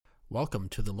Welcome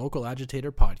to the Local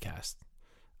Agitator Podcast.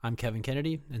 I'm Kevin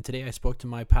Kennedy, and today I spoke to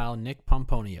my pal Nick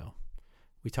Pomponio.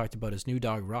 We talked about his new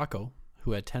dog Rocco,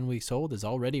 who at 10 weeks old is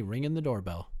already ringing the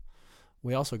doorbell.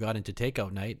 We also got into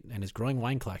takeout night and his growing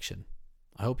wine collection.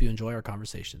 I hope you enjoy our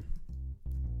conversation.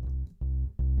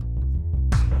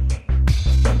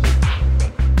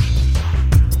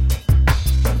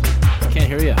 Can't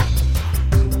hear you.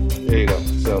 There you go.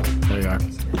 So There you are.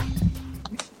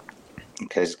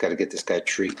 okay, just got to get this guy a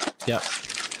treat. Yeah.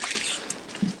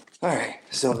 All right.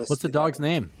 So What's the dog's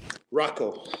name?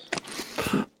 Rocco.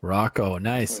 Rocco.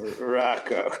 Nice.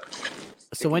 Rocco.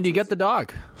 So when do you get the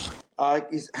dog?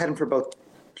 He's had him for about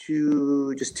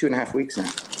two and a half weeks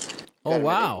now. Oh,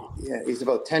 wow. Yeah, he's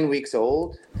about 10 weeks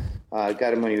old.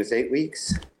 Got him when he was 8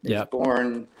 weeks. He was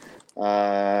born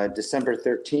December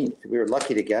 13th. We were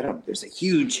lucky to get him. There's a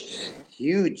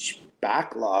huge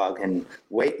backlog and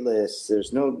wait lists.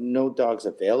 There's no dogs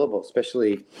available,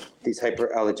 especially these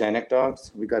hyperallergenic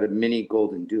dogs. We got a mini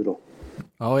golden doodle.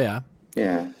 Oh, yeah.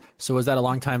 Yeah. So was that a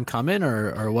long time coming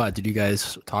or what? Did you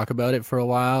guys talk about it for a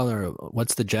while or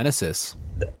what's the genesis?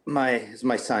 It's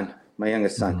my son, my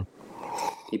youngest son.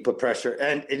 He put pressure,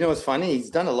 and you know what's funny? He's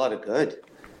done a lot of good.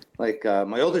 Like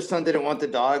my older son didn't want the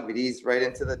dog, but he's right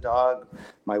into the dog.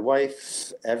 My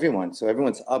wife, everyone. So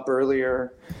everyone's up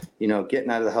earlier,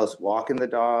 getting out of the house, walking the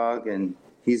dog, and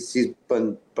he's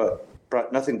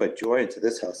brought nothing but joy into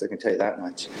this house. I can tell you that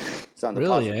much. It's on the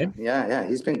Really, positive. Yeah,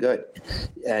 he's been good.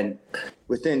 And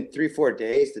within 3-4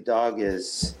 days, the dog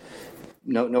is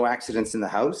no accidents in the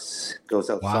house. Goes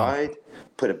outside,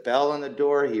 put a bell on the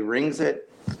door, he rings it.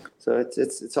 So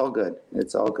it's all good.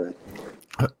 It's all good.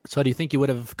 So do you think you would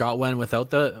have got one without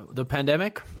the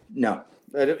pandemic? No,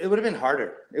 but it would have been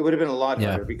harder. It would have been a lot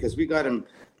harder because we got him,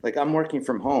 like I'm working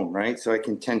from home, right? So I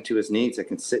can tend to his needs. I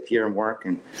can sit here and work,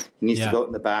 and he needs to go out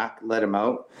in the back, let him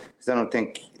out. Because I don't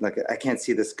think, I can't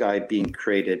see this guy being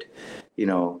crated,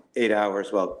 8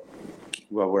 hours while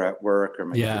we're at work or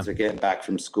my kids are getting back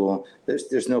from school.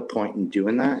 There's no point in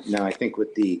doing that. Now, I think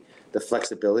with the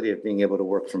flexibility of being able to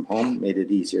work from home made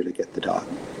it easier to get the dog.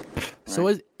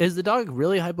 So is the dog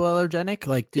really hypoallergenic?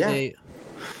 Like, do they?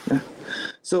 Yeah.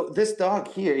 So this dog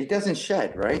here, he doesn't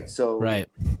shed, right? So Right.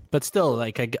 But still,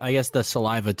 like, I guess the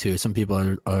saliva too. Some people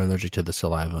are allergic to the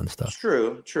saliva and stuff.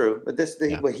 True. But this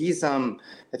thing, well, he's I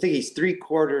think he's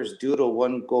 3/4 doodle,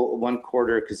 one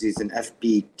quarter because he's an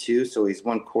FB2, so he's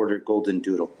 1/4 golden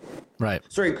doodle. Right.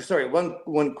 Sorry,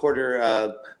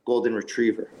 1/4 golden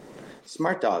retriever.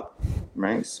 Smart dog,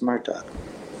 right? Smart dog.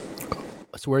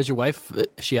 So where's your wife? Is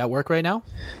she at work right now?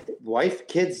 Wife,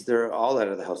 kids, they're all out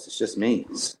of the house. It's just me.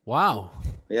 Wow.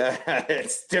 Yeah,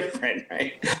 it's different,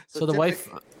 right? So the wife,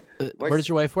 where does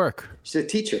your wife work? She's a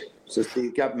teacher. So she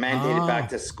got mandated back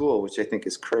to school, which I think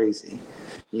is crazy.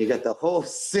 You got the whole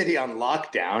city on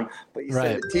lockdown, but you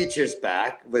send the teachers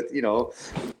back with,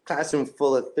 classroom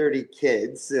full of 30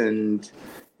 kids and,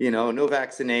 no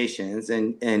vaccinations.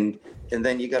 And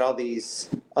then you got all these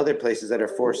other places that are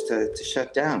forced to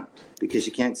shut down because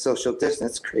you can't social distance.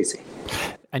 That's crazy.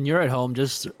 And you're at home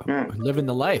just living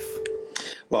the life.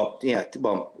 Well, yeah.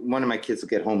 Well, one of my kids will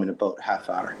get home in about half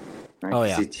hour. Right? Oh,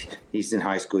 yeah. He's in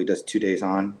high school. He does 2 days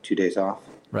on, 2 days off.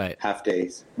 Right. Half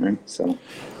days. Right. So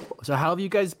how have you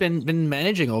guys been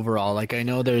managing overall? Like, I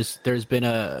know there's been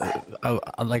a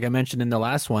like I mentioned in the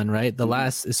last one, right?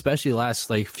 Especially last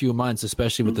like few months,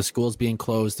 especially with the schools being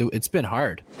closed, it's been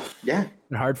hard. Yeah. It's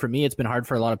been hard for me. It's been hard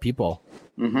for a lot of people.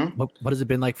 What has it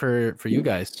been like for you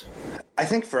guys? I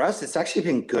think for us, it's actually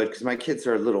been good because my kids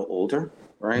are a little older,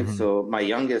 right? So my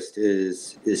youngest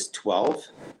is 12.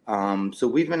 So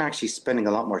we've been actually spending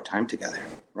a lot more time together,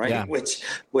 right? Yeah. Which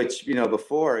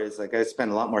before is like I spent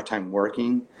a lot more time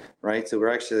working, right? So we're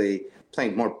actually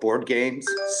playing more board games,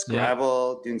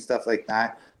 Scrabble, doing stuff like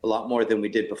that a lot more than we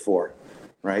did before.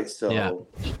 Right. So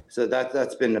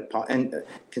that's been and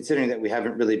considering that we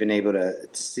haven't really been able to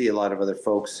see a lot of other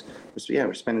folks,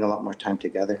 we're spending a lot more time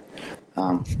together.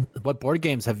 What board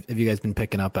games have you guys been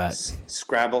picking up at?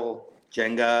 Scrabble,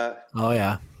 Jenga. Oh,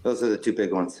 yeah. Those are the two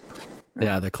big ones. Right?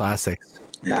 Yeah, the classics.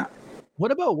 Yeah.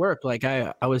 What about work? Like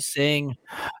I was saying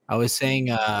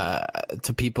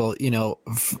to people,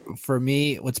 for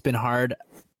me, what's been hard,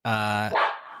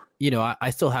 I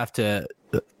still have to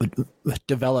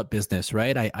develop business,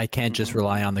 right? I can't just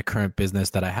rely on the current business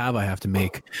that I have. I have to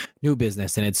make new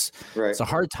business, and it's a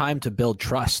hard time to build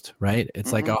trust, right?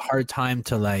 It's like a hard time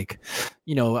to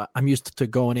I'm used to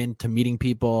going into meeting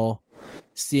people,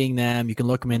 seeing them. You can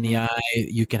look them in the eye.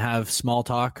 You can have small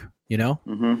talk,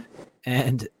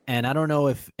 And I don't know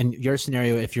if in your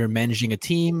scenario, if you're managing a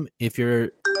team, if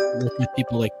you're working with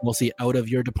people like mostly out of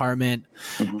your department.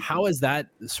 Mhm. How has that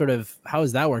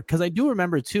work? Because I do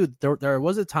remember too, there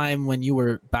was a time when you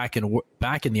were back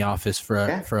in the office for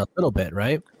a little bit,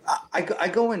 right? I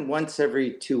go in once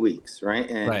every 2 weeks, right?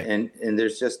 And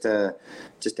there's just to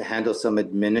handle some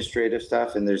administrative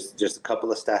stuff, and there's just a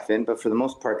couple of staff in, but for the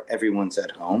most part, everyone's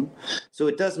at home. So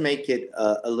it does make it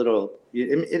a little.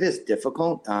 It is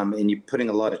difficult, and you're putting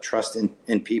a lot of trust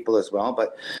in people as well.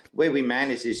 But the way we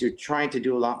manage is you're trying to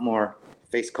do a lot more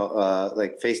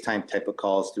like FaceTime type of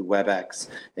calls through WebEx,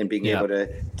 and being able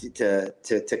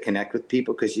to connect with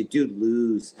people, because you do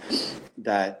lose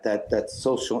that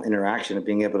social interaction of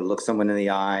being able to look someone in the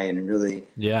eye and really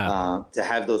to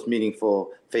have those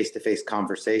meaningful face-to-face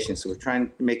conversations. So we're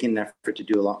making an effort to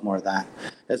do a lot more of that,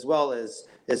 as well as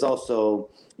also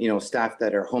staff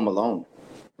that are home alone,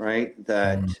 right?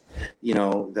 That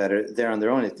that are there on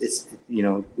their own. It's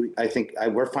I think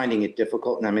we're finding it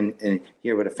difficult, and I'm in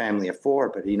here with a family of 4.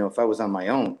 But if I was on my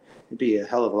own, it'd be a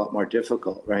hell of a lot more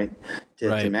difficult, right?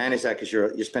 To manage that, because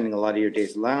you're spending a lot of your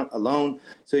days alone.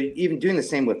 So even doing the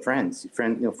same with friends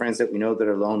that we know that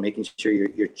are alone, making sure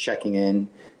you're checking in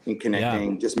and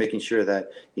connecting, just making sure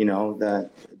that that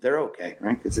they're okay,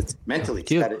 right? Because it's mentally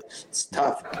it's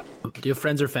tough. Do you have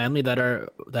friends or family that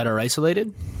are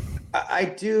isolated? I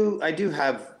do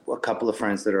have a couple of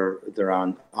friends that are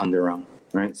on their own,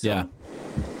 right? So,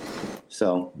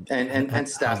 So and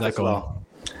staff as well.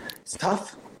 It's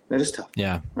tough. It is tough.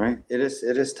 Yeah. Right. It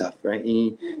is tough. Right.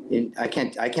 I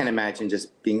can't imagine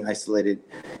just being isolated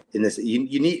in this.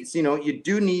 You need you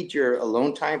do need your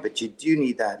alone time, but you do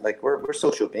need that. Like we're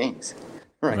social beings.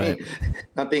 Right.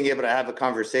 Not being able to have a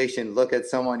conversation, look at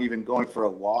someone, even going for a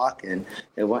walk and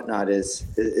whatnot is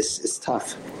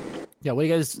tough. Yeah.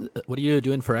 What are you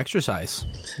doing for exercise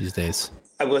these days?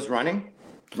 I was running.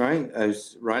 Right. I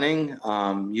was running.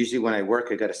 Usually when I work,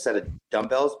 I got a set of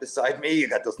dumbbells beside me. You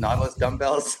got those Nautilus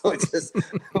dumbbells. So it's just,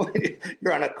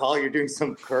 you're on a call, you're doing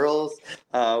some curls.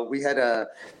 We had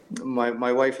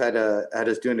my wife had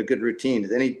us doing a good routine.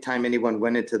 Anytime anyone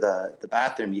went into the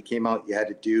bathroom, you came out, you had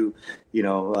to do,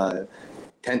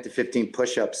 10 to 15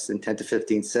 push-ups and 10 to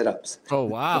 15 sit-ups. Oh,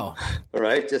 wow. All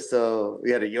right. Just so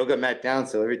we had a yoga mat down.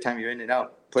 So every time you're in and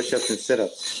out, push-ups and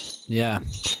sit-ups. Yeah.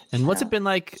 And what's it been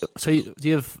like? So do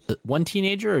you have one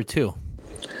teenager or 2?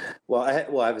 Well, I have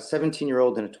a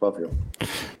 17-year-old and a 12-year-old.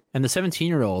 And the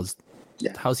 17-year-old,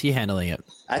 how's he handling it?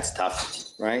 That's tough,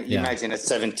 right? You imagine at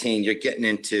 17, you're getting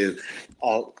into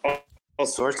all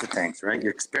sorts of things, right?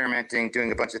 You're experimenting,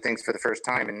 doing a bunch of things for the first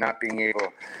time, and not being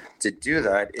able to do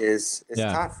that is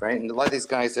tough, right? And a lot of these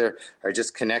guys are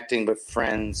just connecting with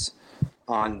friends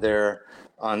on their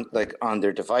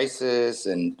devices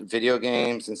and video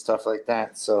games and stuff like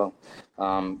that. So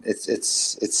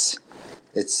it's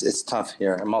tough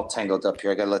here. I'm all tangled up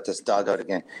here. I gotta let this dog out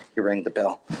again. He rang the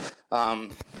bell.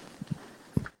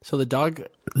 So the dog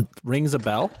rings a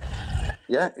bell?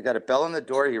 Yeah, you got a bell on the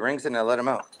door. He rings it and I let him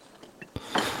out.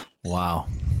 Wow.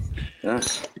 Yeah.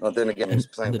 Well, then again, he's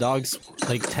playing. And the dog's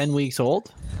like 10 weeks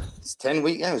old? It's 10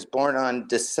 weeks. Yeah, it was born on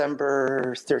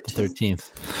December 13th.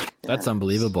 That's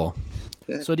unbelievable.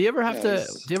 So do you ever have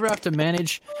to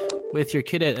manage with your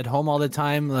kid at home all the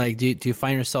time? Like, do you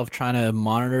find yourself trying to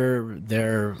monitor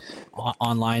their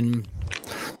online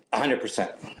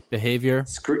 100% behavior?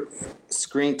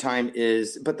 Screen time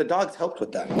but the dogs helped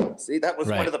with that. See, that was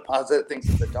one of the positive things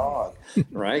of the dog,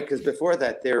 right? Because before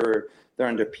that, they're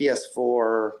on their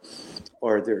PS4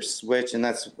 or their Switch, and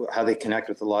that's how they connect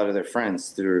with a lot of their friends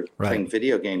through playing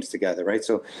video games together, right?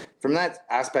 So from that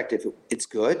aspect, it's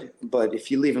good, but if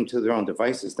you leave them to their own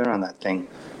devices, they're on that thing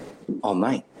all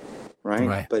night,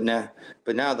 right? But now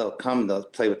they'll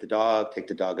play with the dog, take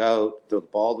the dog out, throw the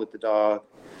ball with the dog,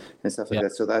 and stuff like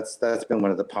that. So that's been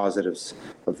one of the positives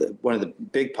one of the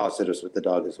big positives with the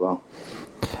dog as well.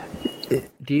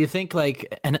 Do you think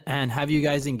and have you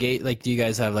guys engaged? Like, do you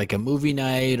guys have like a movie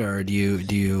night, or do you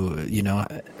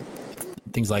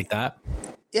things like that?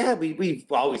 Yeah, we've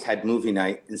always had movie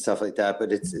night and stuff like that,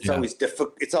 but it's always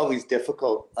difficult. It's always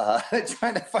difficult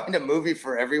trying to find a movie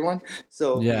for everyone.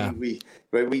 So we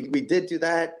did do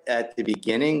that at the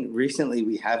beginning. Recently,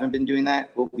 we haven't been doing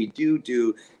that. What we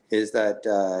do is that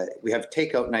we have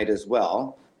takeout night as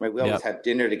well. Right, we always have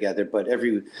dinner together, but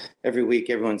every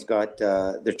week everyone's got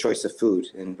their choice of food,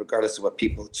 and regardless of what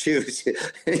people choose,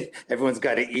 everyone's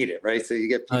got to eat it, right? So you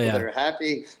get people that are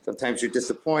happy. Sometimes you're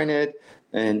disappointed,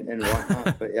 and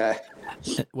whatnot. But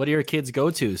what are your kids'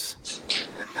 go-tos?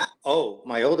 Oh,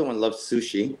 my older one loves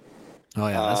sushi. Oh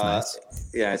yeah, that's nice.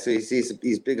 Yeah, so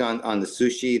he's big on the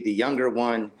sushi. The younger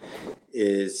one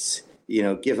is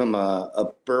give him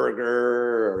a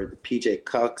burger or the PJ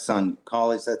Cucks on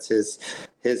college. That's his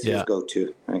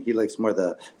go-to. He likes more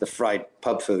the fried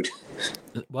pub food.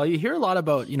 Well, you hear a lot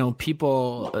about,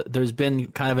 people, there's been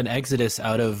kind of an exodus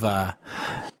out of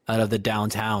the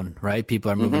downtown, right? People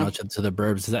are moving out to the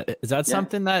burbs. Is that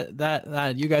something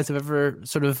that you guys have ever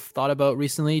sort of thought about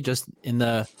recently? Just in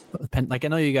the, like, I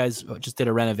know you guys just did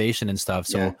a renovation and stuff.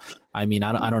 So, I mean,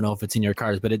 I don't know if it's in your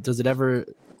cards, but does it ever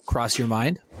cross your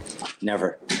mind?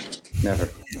 Never.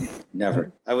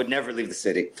 I would never leave the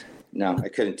city. No, I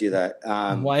couldn't do that.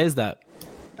 Why is that?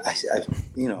 What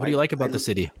do you like about the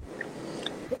city?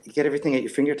 You get everything at your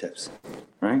fingertips,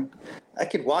 right? I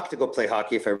could walk to go play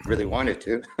hockey if I really wanted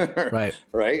to. Right.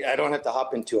 Right. I don't have to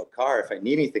hop into a car if I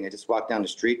need anything. I just walk down the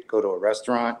street, go to a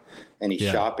restaurant, any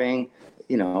shopping.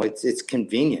 It's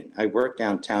convenient. I work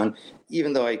downtown,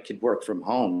 even though I could work from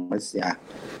home.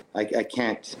 I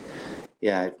can't.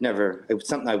 Yeah, it was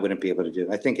something I wouldn't be able to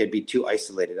do. I think I'd be too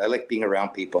isolated. I like being around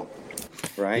people,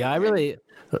 right? Yeah,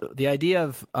 the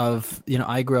idea of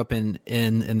I grew up in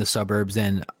the suburbs,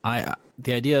 and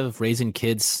the idea of raising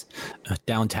kids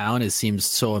downtown seems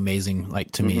so amazing.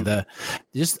 Like, to me,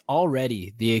 just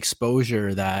already the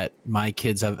exposure that my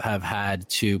kids have had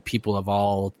to people of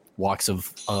all walks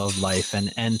of life,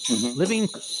 and living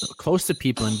close to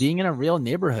people and being in a real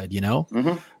neighborhood,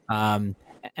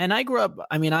 and I grew up,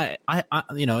 I mean, I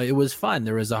it was fun.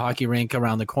 There was a hockey rink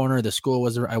around the corner. The school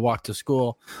I walked to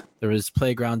school. There was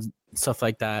playgrounds, stuff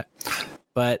like that.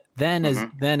 But then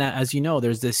as you know,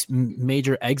 there's this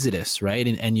major exodus, right?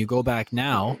 And you go back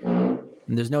now, and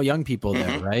there's no young people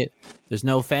there, right? There's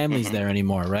no families there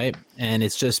anymore, right? And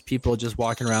it's just people just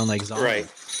walking around like zombies. Right.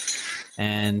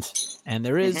 And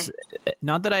there is,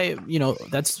 not that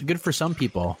that's good for some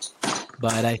people,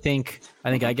 but I think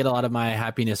I get a lot of my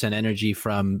happiness and energy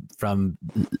from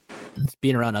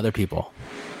being around other people.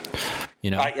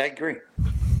 I agree.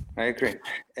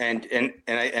 And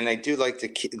I do like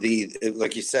the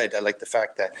like you said, I like the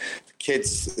fact that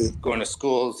kids going to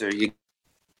schools, or you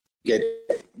get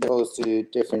exposed to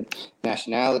different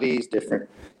nationalities, different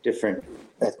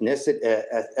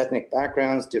ethnic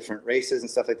backgrounds, different races and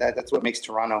stuff like that. That's what makes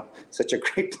Toronto such a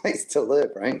great place to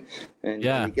live, right? And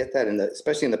you get that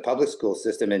especially in the public school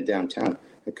system in downtown.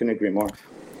 I couldn't agree more.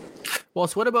 Well,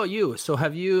 so what about you? So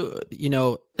have you,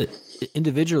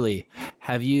 individually,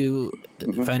 have you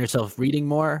found yourself reading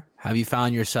more? Have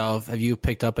you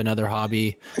picked up another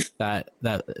hobby that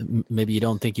maybe you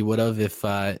don't think you would have if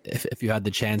you had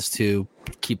the chance to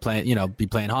keep playing, be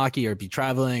playing hockey or be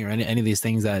traveling or any of these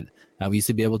things that we used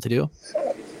to be able to do?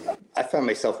 I found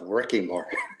myself working more.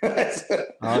 Right.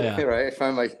 I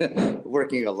find myself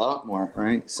working a lot more.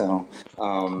 Right. So,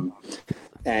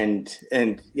 and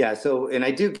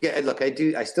I do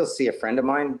I still see a friend of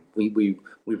mine. We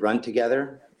run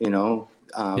together,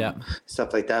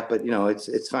 stuff like that. But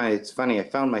it's fine. It's funny. I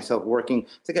found myself working.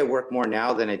 I think I work more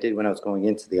now than I did when I was going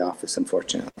into the office,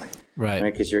 unfortunately. Right.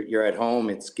 Because you're at home.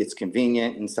 It's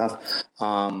convenient and stuff.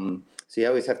 So you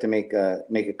always have to make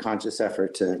a conscious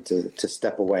effort to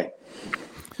step away.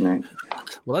 Right.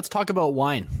 Well, let's talk about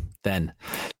wine then.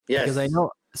 Yes. Because I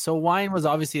know. So wine was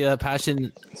obviously a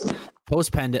passion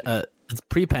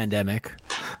pre-pandemic,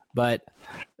 but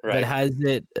has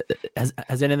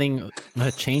anything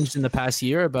changed in the past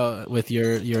year with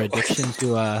your addiction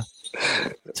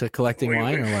to collecting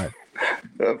wine, or what?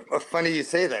 Funny you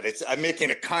say that. I'm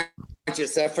making a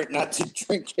conscious effort not to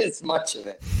drink as much of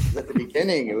it. At the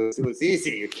beginning, it was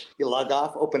easy. You log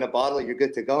off, open a bottle, you're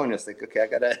good to go, and it's like, okay, I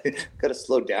gotta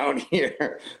slow down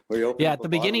here. At the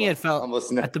beginning, it felt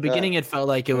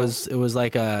like it was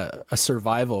like a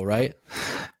survival, right?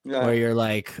 Yeah. Where you're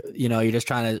like, you're just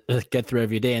trying to get through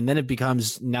every day, and then it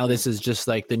becomes, now this is just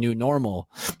like the new normal.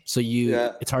 So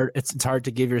it's hard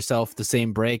to give yourself the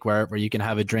same break where you can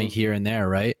have a drink here and there,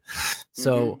 right?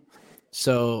 So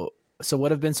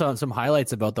what have been some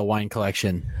highlights about the wine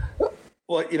collection?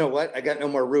 Well, you know what? I got no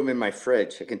more room in my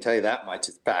fridge. I can tell you that much.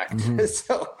 It's packed.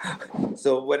 Mm-hmm.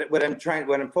 So what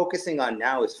I'm focusing on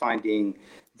now is finding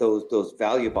those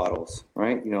value bottles,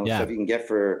 right? Stuff you can get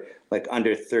for like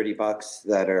under $30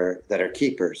 that are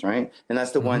keepers, right? And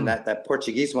that's the one that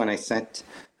Portuguese one I sent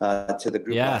to the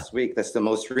group last week. That's the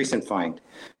most recent find,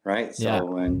 right? So I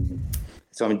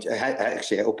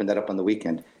opened that up on the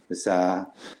weekend. It was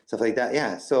stuff like that.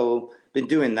 Yeah. So been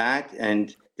doing that,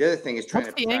 and the other thing is trying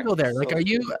What's the angle there? Like, are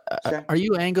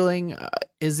you angling?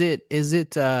 Is it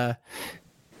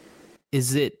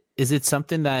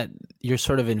something that you're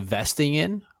sort of investing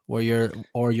in, or you're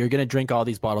going to drink all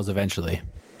these bottles eventually?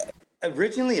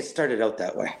 Originally, it started out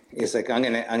that way. It's like I'm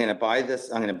gonna buy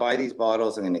this. I'm gonna buy these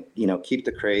bottles. I'm gonna keep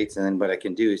the crates, and then what I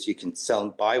can do is you can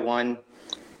buy one,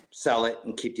 sell it,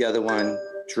 and keep the other one,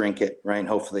 drink it, right? And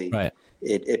hopefully,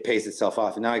 it pays itself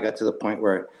off. And now I got to the point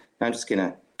where I'm just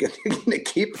gonna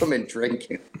keep them and drink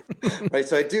it, right?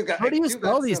 So I do got. How do you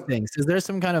sell these things? Is there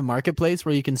some kind of marketplace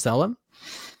where you can sell them?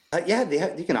 Yeah,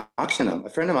 you can auction them.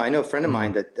 I know a friend of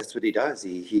mine that's what he does.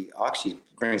 He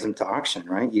brings them to auction,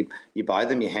 right? You buy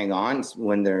them, you hang on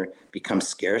when they become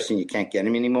scarce and you can't get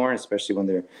them anymore, especially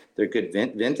when they're good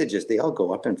vintages. They all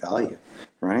go up in value,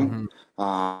 right?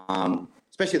 Mm-hmm.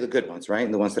 Especially the good ones, right?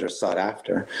 And the ones that are sought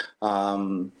after.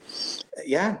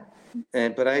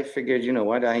 But I figured, you know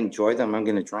what? I enjoy them. I'm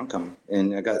going to drink them,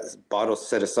 and I got bottles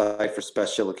set aside for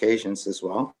special occasions as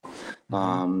well.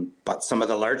 But some of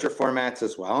the larger formats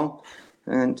as well.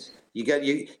 And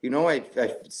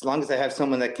as long as I have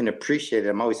someone that can appreciate it,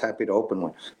 I'm always happy to open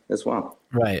one as well.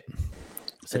 Right.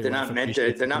 So they're not meant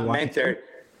there.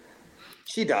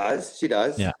 She does.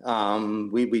 Yeah.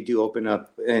 We do open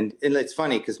up, and it's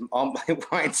funny because all my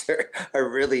wines are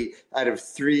really out of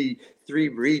three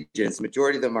regions.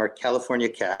 Majority of them are California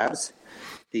Cabs,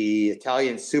 the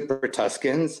Italian Super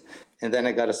Tuscans, and then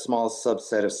I got a small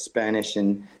subset of Spanish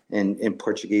and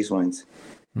Portuguese wines.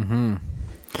 Mm-hmm.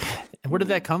 And where did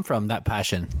that come from? That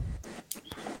passion?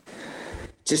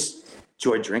 Just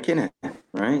enjoy drinking it,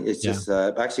 right? It's just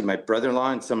actually my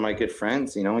brother-in-law and some of my good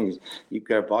friends. You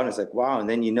got a bottle, it's like wow, and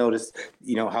then you notice,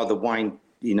 how the wine,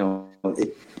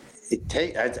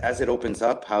 as it opens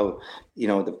up, how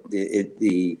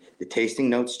the tasting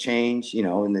notes change,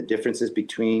 and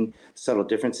the subtle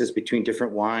differences between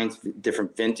different wines,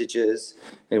 different vintages,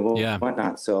 and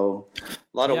whatnot. So a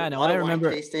lot of wine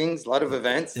tastings, a lot of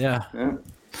events. No,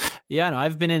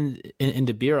 I've been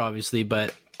into beer obviously,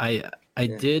 but I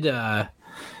did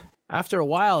after a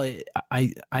while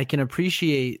I can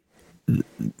appreciate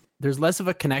there's less of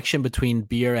a connection between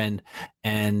beer and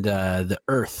the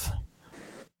earth.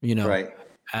 Right.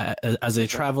 As I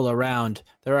travel around,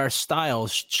 there are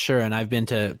styles, sure, and I've been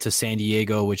to San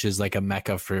Diego, which is like a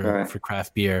mecca for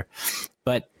craft beer,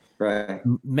 but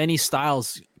many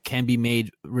styles can be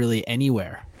made really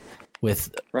anywhere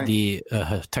with the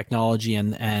technology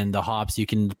and the hops. You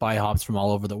can buy hops from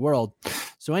all over the world,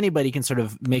 so anybody can sort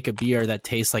of make a beer that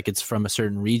tastes like it's from a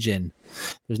certain region.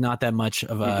 There's not that much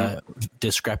of a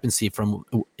discrepancy from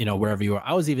wherever you are.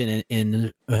 I was even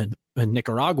in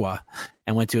Nicaragua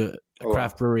and went to a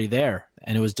craft brewery there,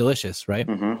 and it was delicious, right?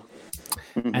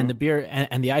 And the beer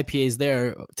and the IPAs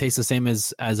there taste the same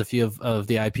as a few of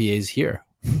the IPAs here,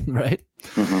 right?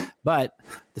 But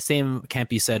the same can't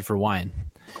be said for wine.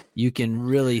 You can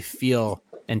really feel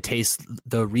and taste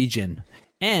the region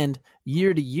and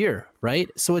year to year, right?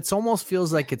 So it's almost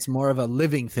feels like it's more of a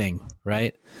living thing,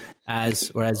 right?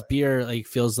 Whereas beer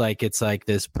feels like it's like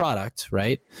this product,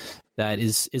 right? That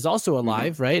is also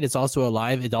alive, right? It's also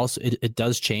alive. It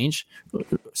does change.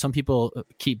 Some people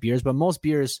keep beers, but most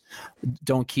beers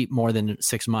don't keep more than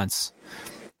 6 months,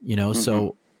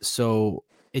 so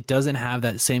it doesn't have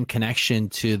that same connection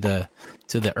to the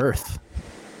earth.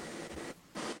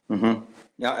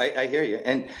 Yeah, I hear you.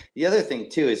 And the other thing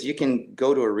too is you can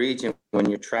go to a region when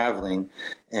you're traveling,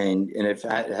 and if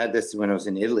I had this when I was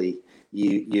in Italy,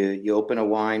 you open a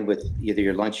wine with either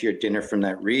your lunch or your dinner from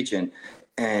that region,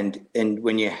 and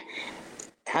when you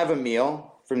have a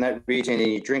meal from that region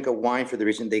and you drink a wine for the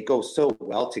region, they go so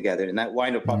well together, and that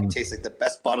wine will probably taste like the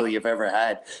best bottle you've ever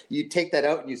had. You take that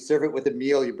out and you serve it with a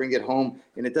meal, you bring it home,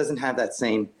 and it doesn't have that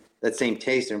same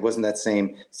taste, and it wasn't that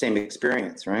same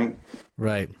experience, right?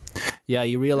 Right. Yeah,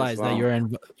 you realize that your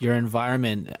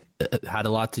environment had a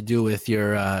lot to do with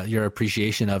your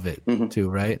appreciation of it too,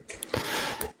 right?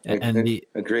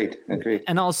 Agreed.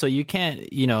 And also, you can't,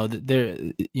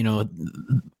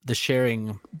 the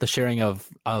sharing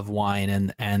of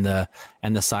wine and the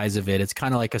size of it. It's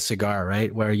kind of like a cigar,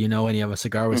 right? Where when you have a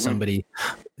cigar with somebody,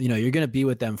 you're going to be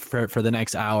with them for the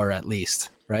next hour at least,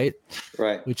 right?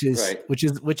 Right. Which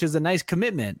is a nice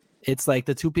commitment. It's like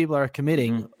the two people are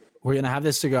committing. We're going to have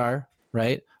this cigar,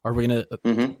 right? Or we're going to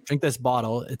drink this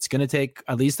bottle. It's going to take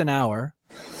at least an hour,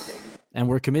 and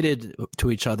we're committed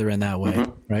to each other in that way,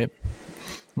 right?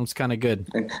 It's kind of good.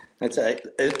 Like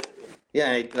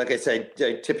I said,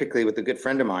 typically with a good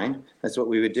friend of mine, that's what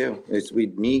we would do. Is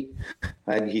we'd meet,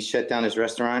 and he shut down his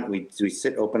restaurant. We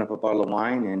sit, open up a bottle of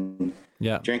wine, and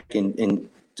drink, and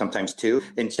sometimes two,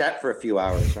 and chat for a few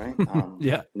hours, right?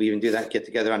 We even do that. Get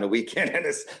together on the weekend and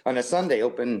on a Sunday,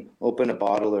 open a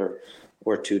bottle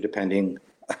or two, depending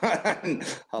on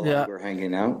how long we're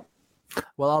hanging out.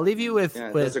 Well, I'll leave you with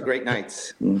those are great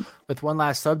nights. With one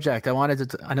last subject.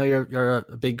 I know you're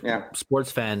a big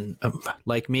sports fan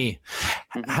like me.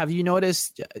 Mm-hmm. Have you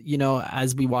noticed,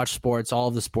 as we watch sports, all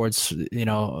of the sports,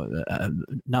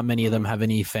 not many of them have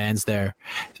any fans there.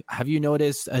 Have you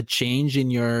noticed a change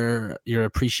in your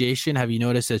appreciation? Have you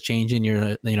noticed a change in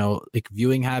your, like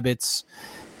viewing habits?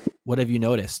 What have you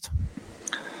noticed?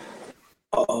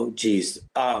 Oh, geez.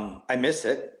 I miss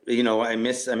it. I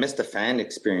miss the fan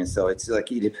experience. So it's like,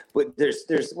 here,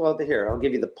 I'll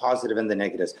give you the positive and the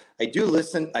negatives. I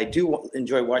do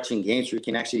enjoy watching games where you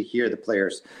can actually hear the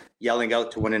players yelling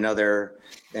out to one another,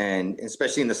 and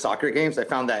especially in the soccer games, I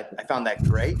found that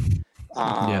great.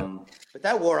 But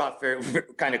that wore off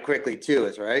kind of quickly too,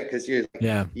 is right. Cause you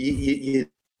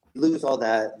lose all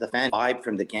the fan vibe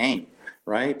from the game.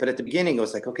 Right. But at the beginning, it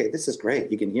was like, okay, this is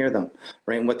great. You can hear them,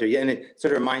 right? And what they're, and it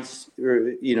sort of reminds,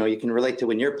 you can relate to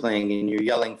when you're playing and you're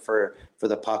yelling for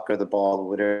the puck or the ball or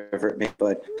whatever it may be.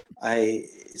 But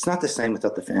it's not the same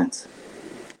without the fans.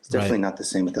 It's definitely not the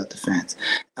same without the fans.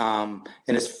 And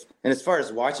as far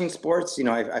as watching sports,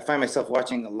 I find myself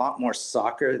watching a lot more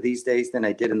soccer these days than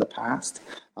I did in the past.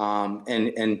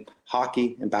 And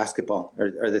hockey and basketball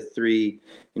are the three,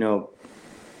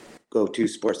 go-to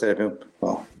sports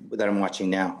that I'm watching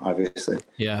now, obviously.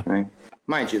 Yeah. Right.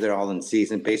 Mind you, they're all in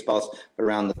season. Baseball's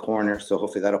around the corner, so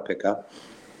hopefully that'll pick up.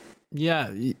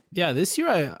 Yeah. This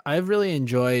year, I've really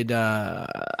enjoyed.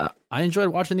 I enjoyed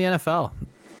watching the NFL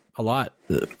a lot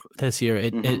this year.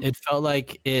 It felt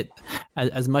like it,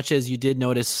 as much as you did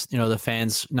notice, the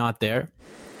fans not there.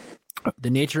 The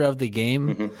nature of the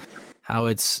game, how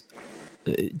it's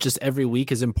just every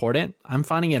week is important. I'm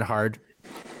finding it hard.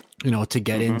 To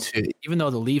get into, even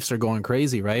though the Leafs are going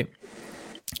crazy, right?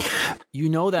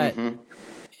 That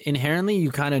inherently you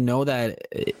kind of know that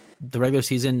the regular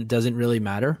season doesn't really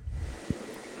matter,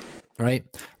 right?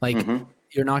 Like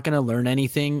you're not going to learn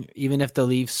anything, even if the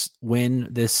Leafs win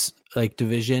this like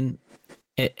division.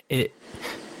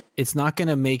 It's not going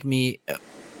to make me.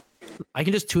 I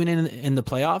can just tune in the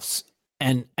playoffs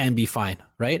and be fine,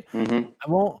 right?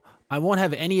 I won't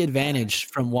have any advantage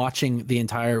from watching the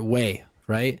entire way.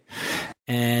 Right.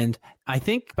 And I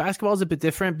think basketball is a bit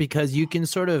different because you can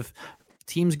sort of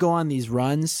teams go on these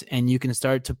runs and you can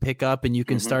start to pick up and you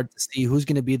can start to see who's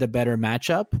going to be the better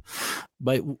matchup.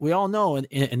 But we all know in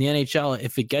the NHL,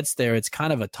 if it gets there, it's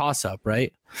kind of a toss up.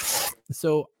 Right.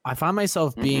 So I find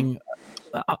myself being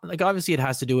like, obviously it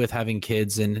has to do with having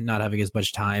kids and not having as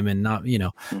much time and not,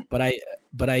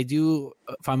 but I do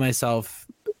find myself,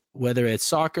 whether it's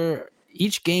soccer,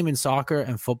 each game in soccer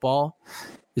and football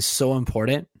is so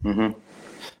important. The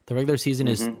regular season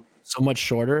is so much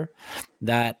shorter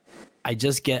that I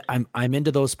just I'm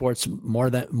into those sports more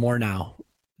now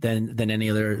than any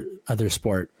other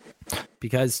sport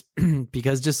because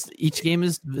just each game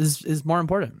is more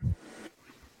important.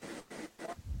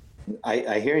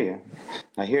 I hear you.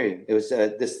 It was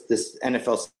this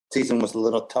NFL season was a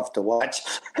little tough to watch,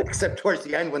 except towards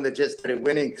the end when they just started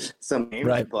winning some games.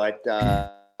 Right. But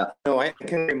no, I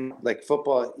can like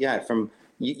football. Yeah, from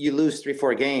you lose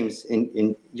 3-4 games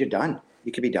and you're done.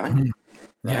 You could be done.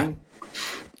 Right?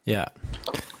 Yeah.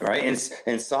 Right.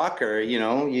 And soccer,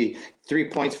 you 3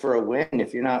 points for a win.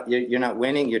 If you're not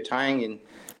winning, you're tying, and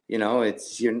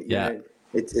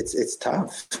it's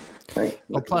tough. Right.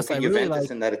 Well, plus I really like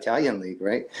in that Italian league,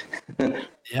 right?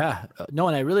 Yeah. No,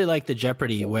 and I really like the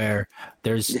Jeopardy where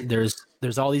there's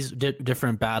all these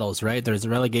different battles, right? There's the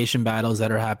relegation battles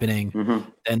that are happening.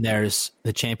 Then there's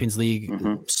the Champions League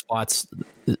spots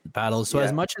battles. So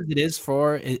as much as it is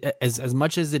as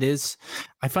much as it is,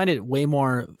 I find it way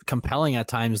more compelling at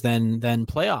times than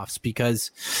playoffs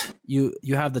because you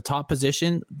have the top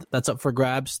position that's up for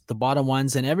grabs, the bottom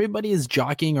ones, and everybody is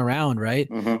jockeying around, right?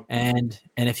 And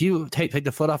if you take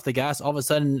the foot off the gas, all of a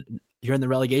sudden you're in the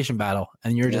relegation battle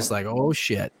and you're just like, oh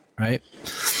shit, right?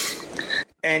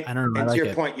 And to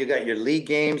your point, you got your league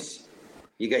games,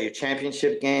 you got your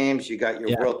championship games, you got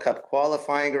your World Cup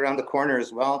qualifying around the corner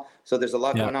as well. So there's a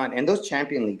lot going on, and those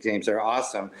Champions League games are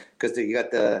awesome because you got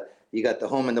the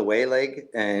home and the away leg,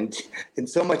 and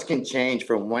so much can change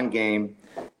from one game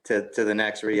to the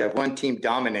next, where you have one team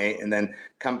dominate and then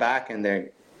come back and they're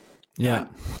done,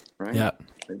 right?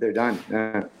 They're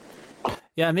done.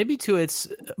 Yeah, maybe too. It's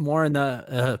more in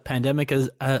the pandemic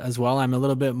as well. I'm a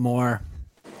little bit more.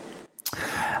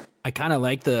 I kind of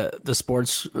like the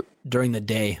sports during the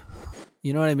day.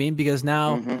 You know what I mean? Because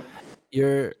now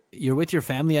you're with your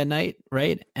family at night,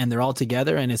 right? And they're all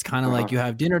together, and it's kind of like you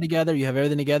have dinner together, you have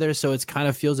everything together, so it's kind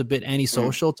of feels a bit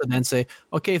antisocial to then say,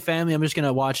 okay, family, I'm just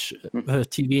gonna watch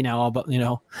TV now, but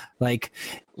like,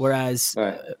 whereas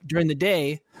during the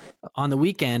day, on the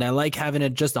weekend, I like having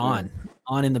it just on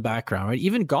in the background, right?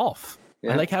 Even golf,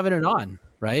 I like having it on,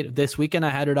 right? This weekend I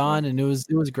had it on, and it was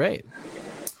great.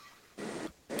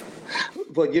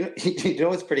 Well, you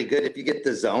know it's pretty good if you get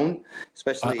the zone,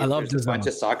 especially if there's a bunch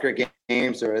of soccer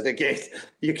games or other games.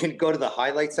 You can go to the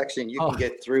highlight section. You can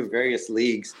get through various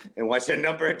leagues and watch a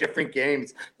number of different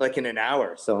games like in an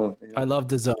hour. So I love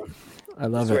the zone. I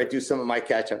love it. That's where I do some of my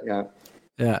catch up.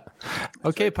 Yeah.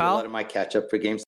 Okay, pal. A lot of my catch up for games.